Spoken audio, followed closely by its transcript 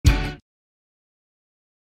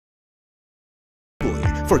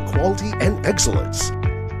for quality and excellence.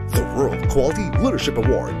 The World Quality Leadership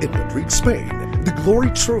Award in Madrid, Spain, the Glory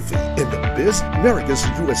Trophy in the Biz Americas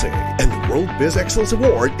USA, and the World Biz Excellence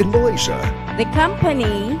Award in Malaysia. The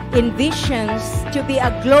company envisions to be a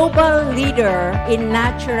global leader in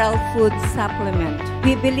natural food supplement.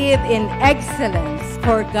 We believe in excellence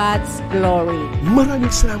for God's glory. Maraming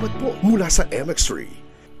salamat po mula sa MX3.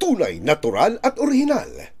 Tunay, natural at orihinal.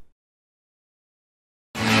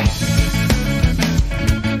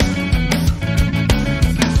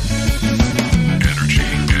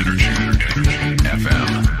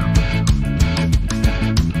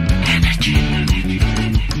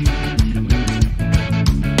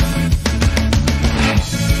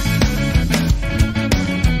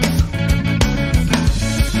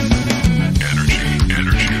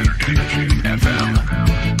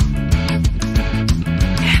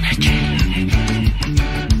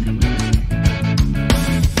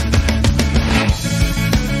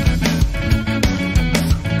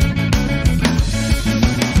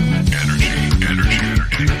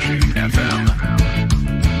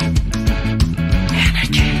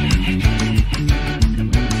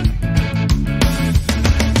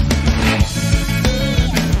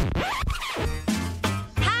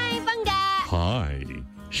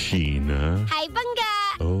 Sheena. Hi,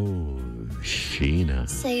 Pangga! Oh, Sheena.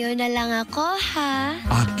 Sa'yo na lang ako, ha?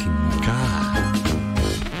 Akin ka.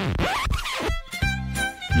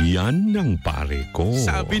 Yan ang pare ko.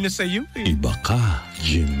 Sabi na sa'yo eh. Iba ka,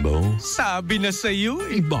 Jimbo. Sabi na sa'yo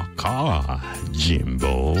eh. Iba ka,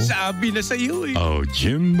 Jimbo. Sabi na sa'yo eh. Oh,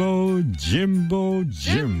 Jimbo, Jimbo,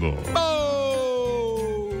 Jimbo. Oh!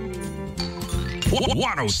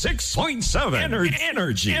 106.7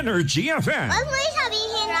 Energy FM. Huwag mo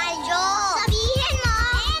sabihin, radyo. Sabihin mo,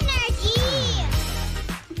 energy.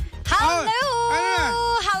 Hello!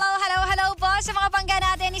 Hello po sa mga Pangga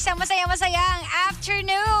natin. Isang masayang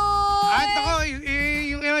afternoon. At ako,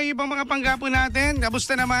 yung ibang mga Pangga po natin.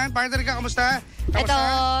 Kamusta naman? Partner ka, kamusta? Ito,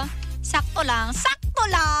 sakto lang.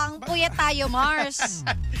 Puyat tayo, Mars.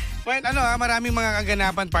 Well, maraming mga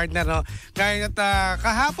kaganapan, partner, no? Kahit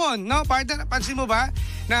kahapon, no, partner, pansin mo ba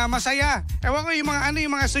na masaya? Ewan ko yung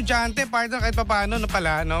mga estudyante, partner, kahit papaano, no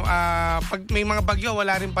pala, no? Pag may mga bagyo,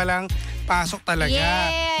 wala rin palang pasok talaga.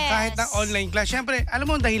 Yes. Kahit na online class. Siyempre, alam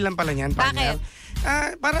mo, dahilan pala niyan, partner.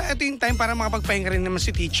 Bakit? Para ito yung time para makapagpahinga rin naman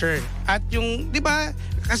si teacher. At yung, di ba,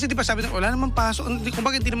 kasi di ba sabi na, wala naman pasok.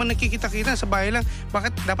 Kumbaga, hindi naman nakikita-kita sa bahay lang.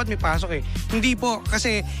 Bakit dapat may pasok eh? Hindi po.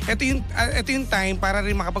 Kasi ito yung time para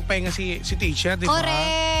rin makapagpahinga si teacher, di ba?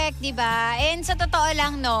 Correct, di ba? And sa totoo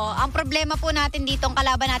lang, no, ang problema po natin dito, ang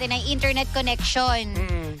kalaban natin ay internet connection.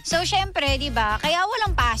 So, syempre, di ba, kaya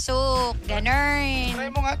walang pasok. Ganun.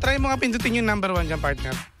 Try mo nga pindutin yung number 1 dyan,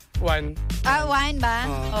 partner. 1. 1 ba?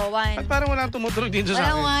 1. At parang walang tumutulog dito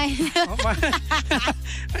sa akin. Walang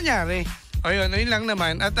 1. Nangyari. Ayun lang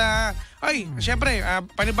naman. At syempre,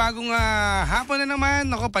 panibagong hapon na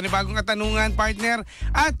naman. Ako, panibagong katanungan, partner.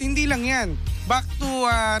 At hindi lang yan. Back to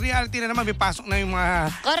reality na naman. May pasok na yung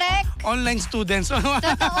mga Correct. Online students.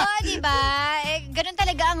 Totoo, di ba? Ganun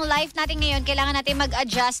talaga ang life natin ngayon. Kailangan natin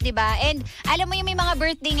mag-adjust, di ba? And alam mo yung may mga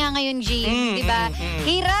birthday nga ngayon, G, di ba?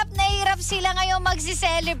 Hirap na hirap sila ngayon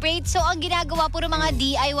magsi-celebrate. So, ang ginagawa, puro mga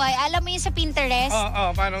DIY. Alam mo yung sa Pinterest?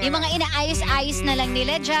 Paano yung mga inaayos-ayos na lang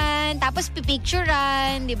nila dyan. Tapos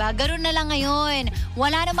pipicturean, di ba? Ganun na lang ngayon.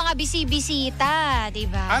 Wala na mga bisi-bisita, di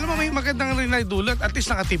ba? Alam mo, may magandang rin na dulot. At least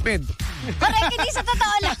nakatipid. Correct, hindi sa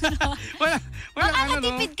totoo lang, no? Wala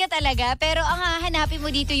Makakatipid ka talaga, pero ang hahanapin mo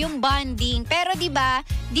dito yung bonding. Pero di ba,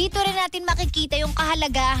 dito rin natin makikita yung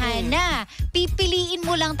kahalagahan na pipiliin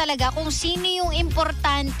mo lang talaga kung sino yung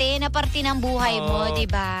importante na parte ng buhay mo, di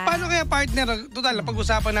ba? Paano kaya, partner, total,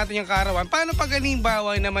 pag-usapan natin yung kaarawan, paano pag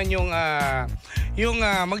halimbawa naman yung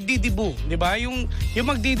magdidibu, di ba? Yung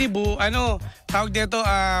magdidibu, tawag dito,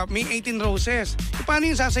 may 18 roses. Paano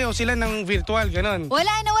yung sasayaw sila ng virtual, ganon?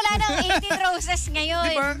 Wala nang 18 roses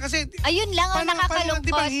ngayon. Di ba? Kasi, ayun lang ang nakakalungkot,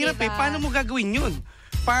 di ba? Hirap eh. Paano mo gagawin yun?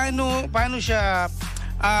 Paano siya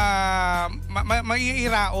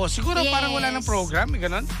maiiraos? Siguro parang wala ng program,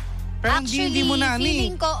 ganon? Pero actually, hindi mo na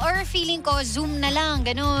feeling ko, Zoom na lang,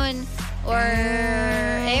 ganon. Or,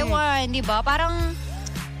 ewan, di ba? Parang,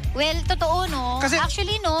 well, totoo, no? Kasi,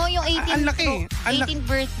 actually, no, yung 18th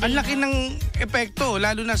birthday. Ang laki ng epekto,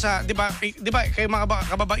 lalo na sa, di ba kayo mga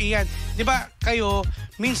kababaihan, di ba kayo,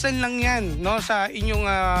 minsan lang yan, no, sa inyong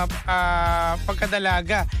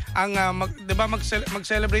pagkadalaga, ang, di ba,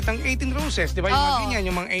 mag-celebrate ng 18 roses, di ba, yung mga ganyan,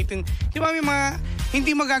 yung mga 18, di ba, may mga,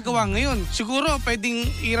 hindi magagawa ngayon. Siguro, pwedeng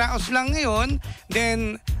iraos lang ngayon,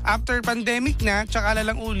 then, after pandemic na, tsaka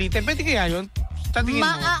lang ulitin, pwede kaya yun? Sa tingin mo?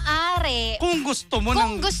 Maaari. Kung gusto mo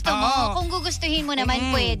Kung gusto mo, kung gugustuhin mo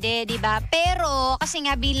naman pwede, 'di ba? Pero kasi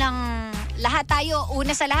nga bilang lahat tayo,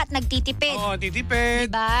 una sa lahat nagtitipid. Oo, titipid.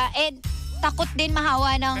 'Di ba? And takot din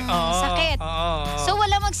mahawa ng sakit. So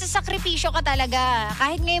wala magsasakripisyo ka talaga.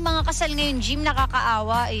 Kahit nga yung mga kasal ngayon, gym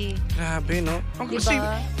nakakaawa eh. Grabe, no?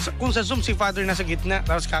 Diba? Kung sa Zoom, si father nasa gitna,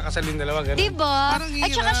 tapos kakasalin dalawa, gano'n. Diba? Parang At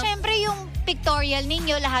saka hirap. syempre yung pictorial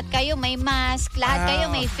ninyo, lahat kayo may mask, lahat kayo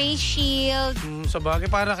may face shield. Sa bagay,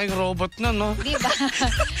 para kayong robot na, no? Diba?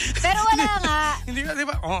 Pero wala nga. Hindi ba, di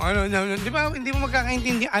ba? Di ba, hindi mo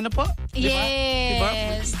magkakaintindi. Ano po? Di ba?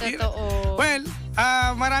 Yes, totoo. Well,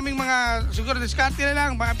 maraming mga, siguro diskarte na lang,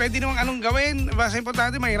 pwede namang anong gawin. Basta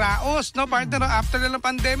importante, may raos, no? Partner, after na ng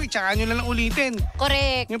pandemic, tsaka nyo na lang ulitin.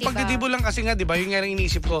 Correct, Yung diba? pagdidibo lang kasi nga, di ba, yun nga lang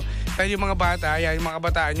iniisip ko. Dahil yung mga bata, yung mga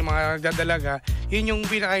kabataan, yung mga dadalaga, yun yung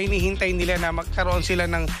pinaka-hinihintay nila na magkaroon sila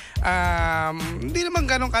ng, hindi naman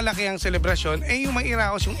ganong kalaki ang selebrasyon, yung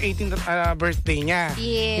mairaos yung 18th birthday niya.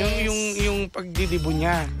 Yes. Yung pagdidibo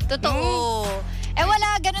niya. Totoo.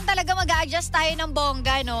 Wala, ganun talaga mag-a-adjust tayo ng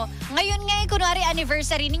bongga, no? Ngayon nga, kunwari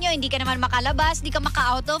anniversary ninyo, hindi ka naman makalabas, hindi ka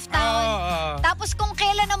maka-out of town. Tapos kung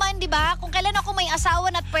kailan naman, di ba? Kung kailan ako may asawa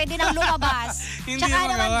na pwede nang lumabas. Hindi Tsaka na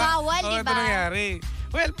naman magawa. bawal, di Ito ba? nangyari.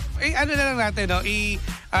 Well, ano na lang natin, no?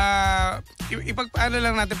 Ano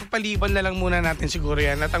lang natin, pagpaliban na lang muna natin siguro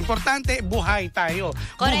yan. At ang importante, buhay tayo.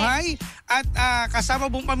 Correct. Buhay at kasama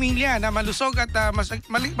buong pamilya na malusog at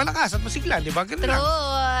malakas at masigla, di ba? Ganun lang.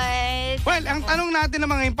 True. Well, ang tanong natin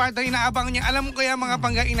ng mga partner, inaabangan niya. Alam mo kaya mga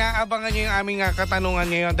Pangga, inaabangan niya yung aming katanungan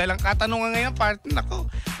ngayon. Dahil ang katanungan ngayon, partner,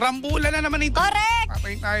 nako, rambulan na naman ito. Correct.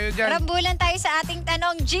 Patay tayo dyan. Rambulan tayo sa ating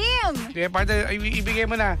tanong, Jim. Kaya partner, ibigay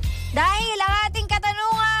mo na. Dahil ang ating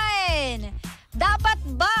katanungan, dapat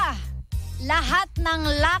ba lahat ng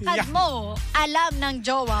lakad mo alam ng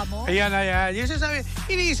jowa mo? Ayan. Yung sasabi,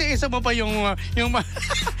 iniisa-isa mo pa yung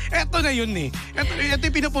eto na yun eh. Ito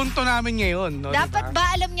yung pinupunto namin ngayon. No, Dapat diba? ba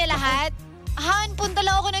alam niya lahat? Han, punta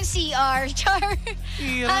lang ako ng CR. Char.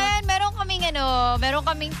 Hirap. Han, meron kaming,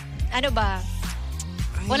 ano ba?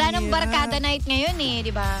 Wala nang barkada night ngayon eh,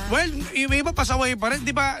 di ba? Well, yung iba pasaway pa rin.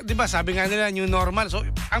 Di ba sabi nga nila, new normal. So,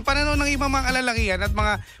 ang pananaw ng ibang mga alalakihan at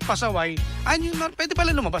mga pasaway, pwede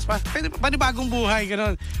pala lumabas pa. Pwede panibagong buhay,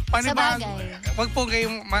 gano'n. Sa bagay. Wag po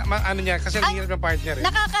kayong, ano niya, kasi ang hirap ng partner eh.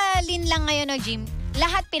 Nakakalin lang ngayon, no, Jim?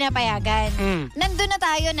 Lahat pinapayagan. Nandun na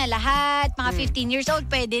tayo na lahat, mga 15 years old,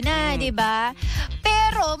 pwede na, di ba?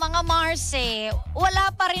 Pero, mga Marse, wala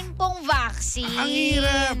pa rin pong vaccine. Ang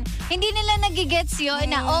hirap. Hindi nila nagigets yun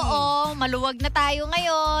na, oo, maluwag na tayo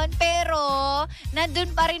ngayon, pero,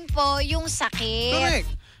 nandun pa rin po yung sakit. Correct.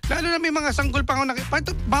 Lalo na may mga sanggol pa ako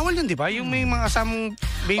bawal yun, di ba? Yung may mga asamong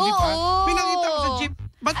baby pa. Oo. Pinakita ko sa jeep.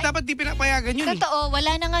 Ba't dapat di pinapayagan yun Totoo,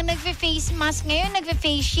 wala na nga nagfe-face mask ngayon,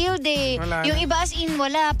 nagfe-face shield eh. Wala Yung na. iba as in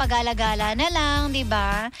wala, pagala-gala na lang, di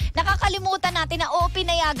ba? Nakakalimutan natin na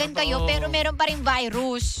pinayagan kayo pero meron pa ring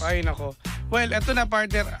virus. Ay, nako. Well, eto na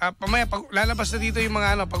partner. Pamaya, lalabas na dito yung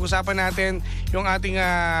mga pag-usapan natin yung ating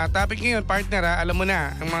topic ngayon, partner. Alam mo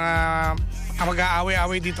na, ang mga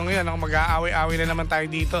mag-aaway-aaway dito ngayon. Mag-aaway-aaway na naman tayo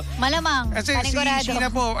dito. Malamang, Kasi si panigurado.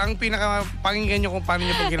 Sheena po, ang pinaka-pakinggan nyo kung paano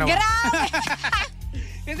nyo pag ginawa. Grabe!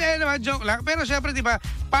 Hindi naman, joke lang. Pero syempre, di ba,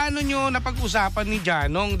 paano nyo napag-usapan ni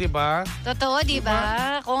Janong, di ba? Totoo, di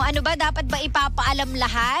ba? Kung ano ba, dapat ba ipapaalam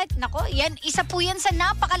lahat? Nako, yan, isa po yan sa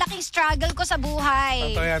napakalaking struggle ko sa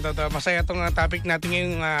buhay. Totoo yan, totoo. Masaya itong topic natin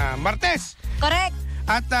ngayong Martes. Correct.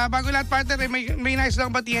 At bago lahat, partner, may nice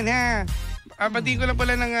lang batiyan ha. Batiin ko lang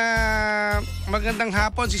pala ng magandang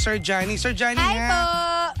hapon si Sir Johnny. Sir Johnny, Hi po!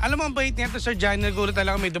 Alam mo ang bait niya to, Sir Johnny. Nagulat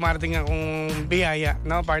talaga may dumarating akong biyaya,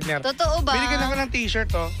 no, partner? Totoo ba? Binigyan ako ng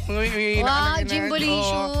t-shirt, to. Wow,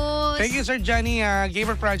 Jimbolicious. Thank you, Sir Johnny.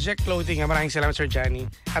 Gamer Project Clothing. Maraming salamat, Sir Johnny.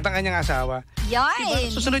 At ang kanyang asawa. Yan.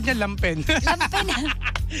 Diba, susunod niya, lampen. Lampen.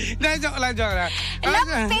 Dahil, joke lang.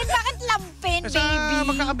 Lampen? Bakit lampen, baby?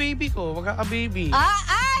 Magkaka-baby ko. Magkaka-baby.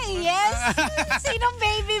 Ay, yes. Sinong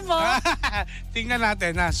baby mo? Tingnan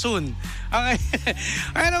natin, soon. Okay.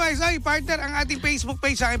 Anyways, partner, ang ating Facebook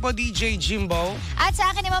page sa akin po, DJ Jimbo. At sa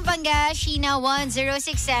akin naman Pangga, Sheena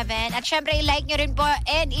 1067. At syempre, i-like nyo rin po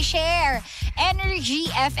and i-share Energy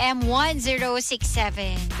FM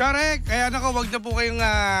 1067. Correct. Kaya wag na po kayong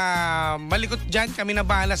malikot dyan. Kami na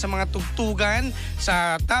bahala sa mga tugtugan.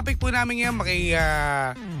 Sa topic po namin ngayon,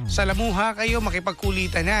 salamuha kayo,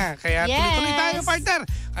 makipagkulitan na. Kaya Yes. tuloy-tuloy tayo, partner.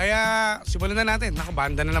 Kaya simulan na natin.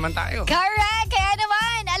 Banda na naman tayo. Correct! Kaya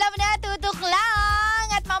naman, alam na, tutok lang.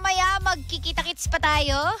 At mamaya, magkikita-kits pa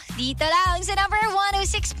tayo. Dito lang sa number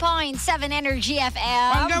 106.7 Energy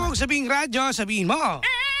FM. Pagka huwag sabihing radyo, sabihin mo.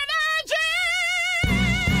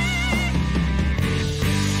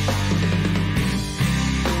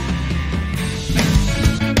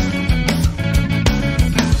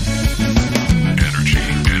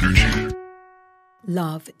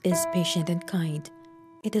 Love is patient and kind.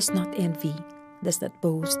 It does not envy, does not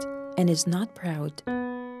boast, and is not proud.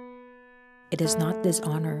 It does not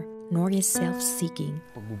dishonor, nor is self-seeking.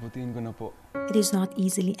 Pagbubutihin ko na po. It is not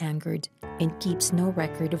easily angered and keeps no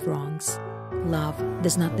record of wrongs. Love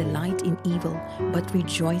does not delight in evil, but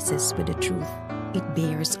rejoices with the truth. It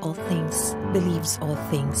bears all things, believes all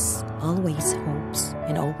things, always hopes,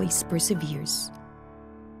 and always perseveres.